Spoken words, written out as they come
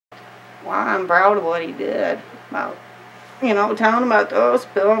well, I'm proud of what he did. About, you know, telling about the oil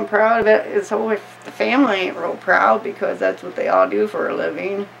spill, I'm proud of it. It's always, the family ain't real proud because that's what they all do for a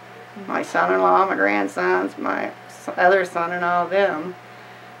living. My son-in-law, my grandsons, my other son and all of them.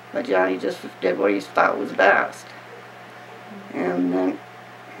 But Johnny just did what he thought was best. And then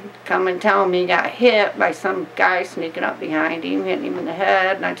come and tell me he got hit by some guy sneaking up behind him, hitting him in the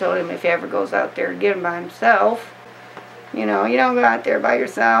head. And I told him if he ever goes out there again by himself, you know, you don't go out there by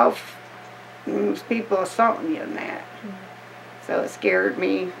yourself. There's people assaulting you and that. So it scared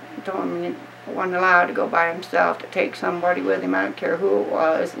me. I told him he wasn't allowed to go by himself, to take somebody with him. I don't care who it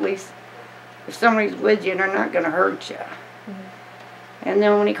was. At least if somebody's with you, they're not going to hurt you. And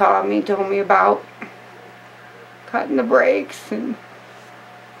then when he called me, he told me about cutting the brakes and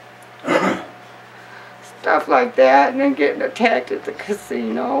stuff like that, and then getting attacked at the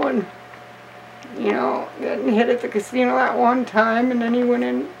casino, and, you know, getting hit at the casino that one time, and then he went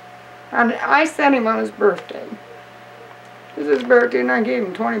in, and I sent him on his birthday. It was his birthday, and I gave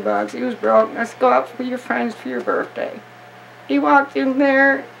him 20 bucks. He was broke. Let's go out with your friends for your birthday. He walked in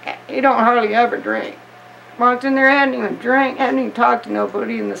there. He don't hardly ever drink. Walked in there, hadn't even drank, hadn't even talked to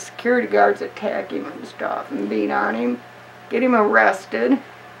nobody, and the security guards attack him and stuff and beat on him, get him arrested.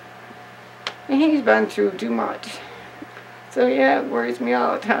 And he's been through too much. So yeah, it worries me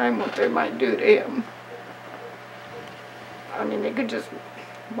all the time what they might do to him. I mean, they could just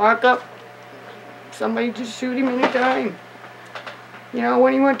walk up, somebody just shoot him anytime. You know,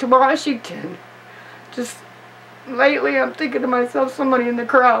 when he went to Washington, just lately I'm thinking to myself, somebody in the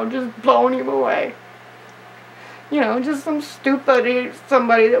crowd just blowing him away. You know, just some stupid,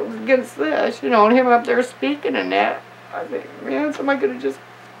 somebody that was against this, you know, and him up there speaking and that. I think, man, somebody could have just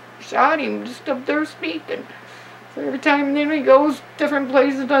shot him just up there speaking. So every time then he goes different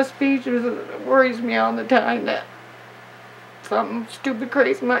places to speak, it worries me all the time that some stupid,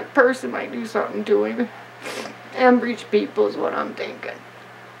 crazy person might do something to him. Enbridge people is what I'm thinking.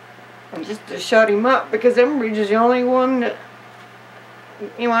 And just to shut him up, because Enbridge is the only one that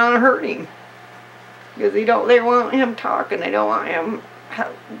you want to hurt him. Because they want him talking, they don't want him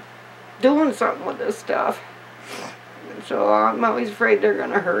doing something with this stuff. So I'm always afraid they're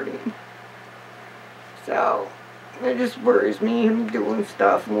going to hurt him. So it just worries me, him doing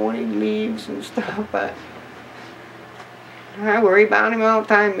stuff when he leaves and stuff, but I worry about him all the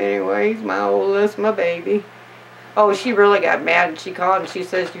time anyway. He's my oldest, my baby. Oh, she really got mad. She called and she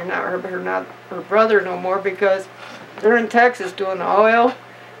says you're not her brother no more because they're in Texas doing the oil.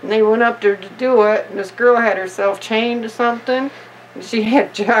 And they went up there to do it, and this girl had herself chained to something, and she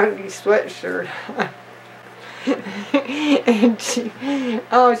had Johnny's sweatshirt on. And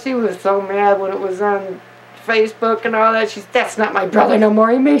she was so mad when it was on Facebook and all that. She said, that's not my brother no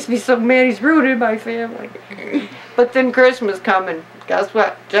more. He makes me so mad. He's ruining my family. But then Christmas coming. Guess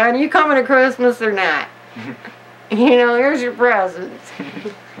what? Johnny, you coming to Christmas or not? You know, here's your presents.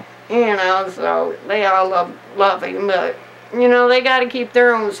 You know, so they all love him, but you know, they got to keep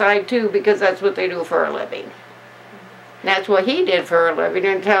their own side, too, because that's what they do for a living. That's what he did for a living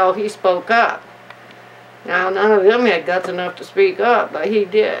until he spoke up. Now, none of them had guts enough to speak up, but he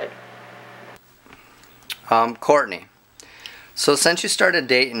did. Courtney, so since you started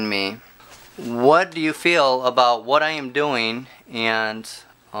dating me, what do you feel about what I am doing and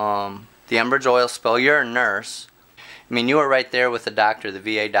the Enbridge oil spill? You're a nurse. I mean, you were right there with the doctor, the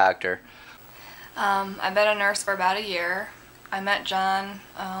VA doctor. I've been a nurse for about a year. I met John,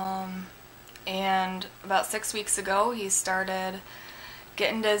 and about 6 weeks ago he started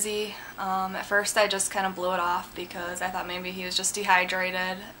getting dizzy. At first I just kind of blew it off because I thought maybe he was just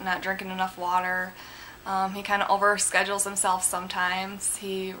dehydrated, not drinking enough water. He kind of overschedules himself sometimes.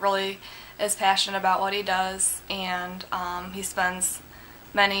 He really is passionate about what he does, and he spends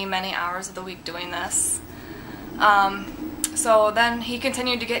many, many hours of the week doing this. So then he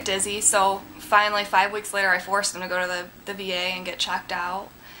continued to get dizzy, so finally 5 weeks later I forced him to go to the VA and get checked out.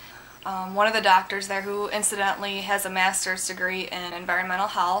 One of the doctors there, who incidentally has a master's degree in environmental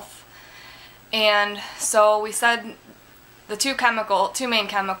health, and so we said the two main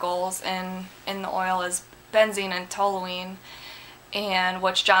chemicals in the oil is benzene and toluene, and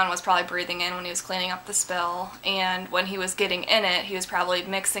which John was probably breathing in when he was cleaning up the spill, and when he was getting in it he was probably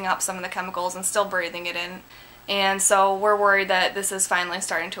mixing up some of the chemicals and still breathing it in. And so we're worried that this is finally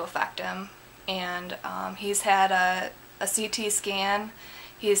starting to affect him. And he's had a CT scan,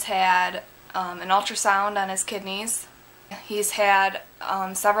 he's had an ultrasound on his kidneys, he's had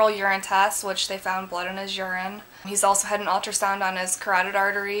several urine tests, which they found blood in his urine. He's also had an ultrasound on his carotid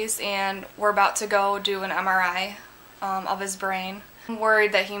arteries, and we're about to go do an MRI of his brain. I'm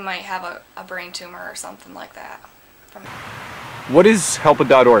worried that he might have a brain tumor or something like that. What is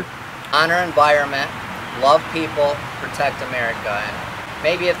helpa.org? Honor environment, love people, protect America. And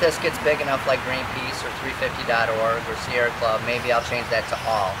maybe if this gets big enough like Greenpeace or 350.org or Sierra Club, maybe I'll change that to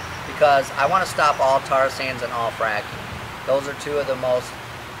all. Because I want to stop all tar sands and all fracking. Those are two of the most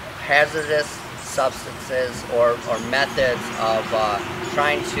hazardous substances or methods of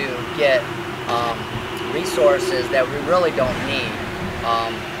trying to get resources that we really don't need,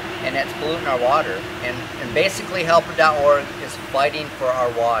 and it's polluting our water. And basically Helper.org is fighting for our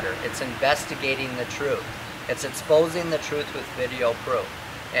water. It's investigating the truth. It's exposing the truth with video proof.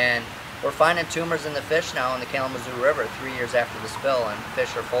 And we're finding tumors in the fish now in the Kalamazoo River 3 years after the spill, and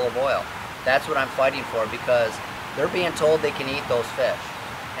fish are full of oil. That's what I'm fighting for, because they're being told they can eat those fish.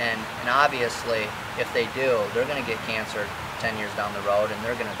 And obviously, if they do, they're going to get cancer 10 years down the road, and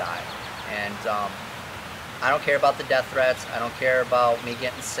they're going to die. And I don't care about the death threats. I don't care about me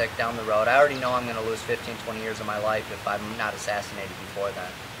getting sick down the road. I already know I'm going to lose 15, 20 years of my life if I'm not assassinated before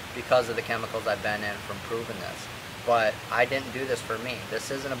then, because of the chemicals I've been in from proving this. But I didn't do this for me. This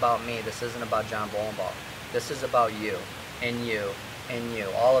isn't about me. This isn't about John Bolenbaugh. This is about you, and you, and you,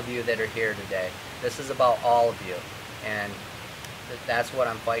 all of you that are here today. This is about all of you. And that's what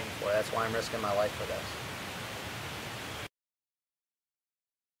I'm fighting for. That's why I'm risking my life for this.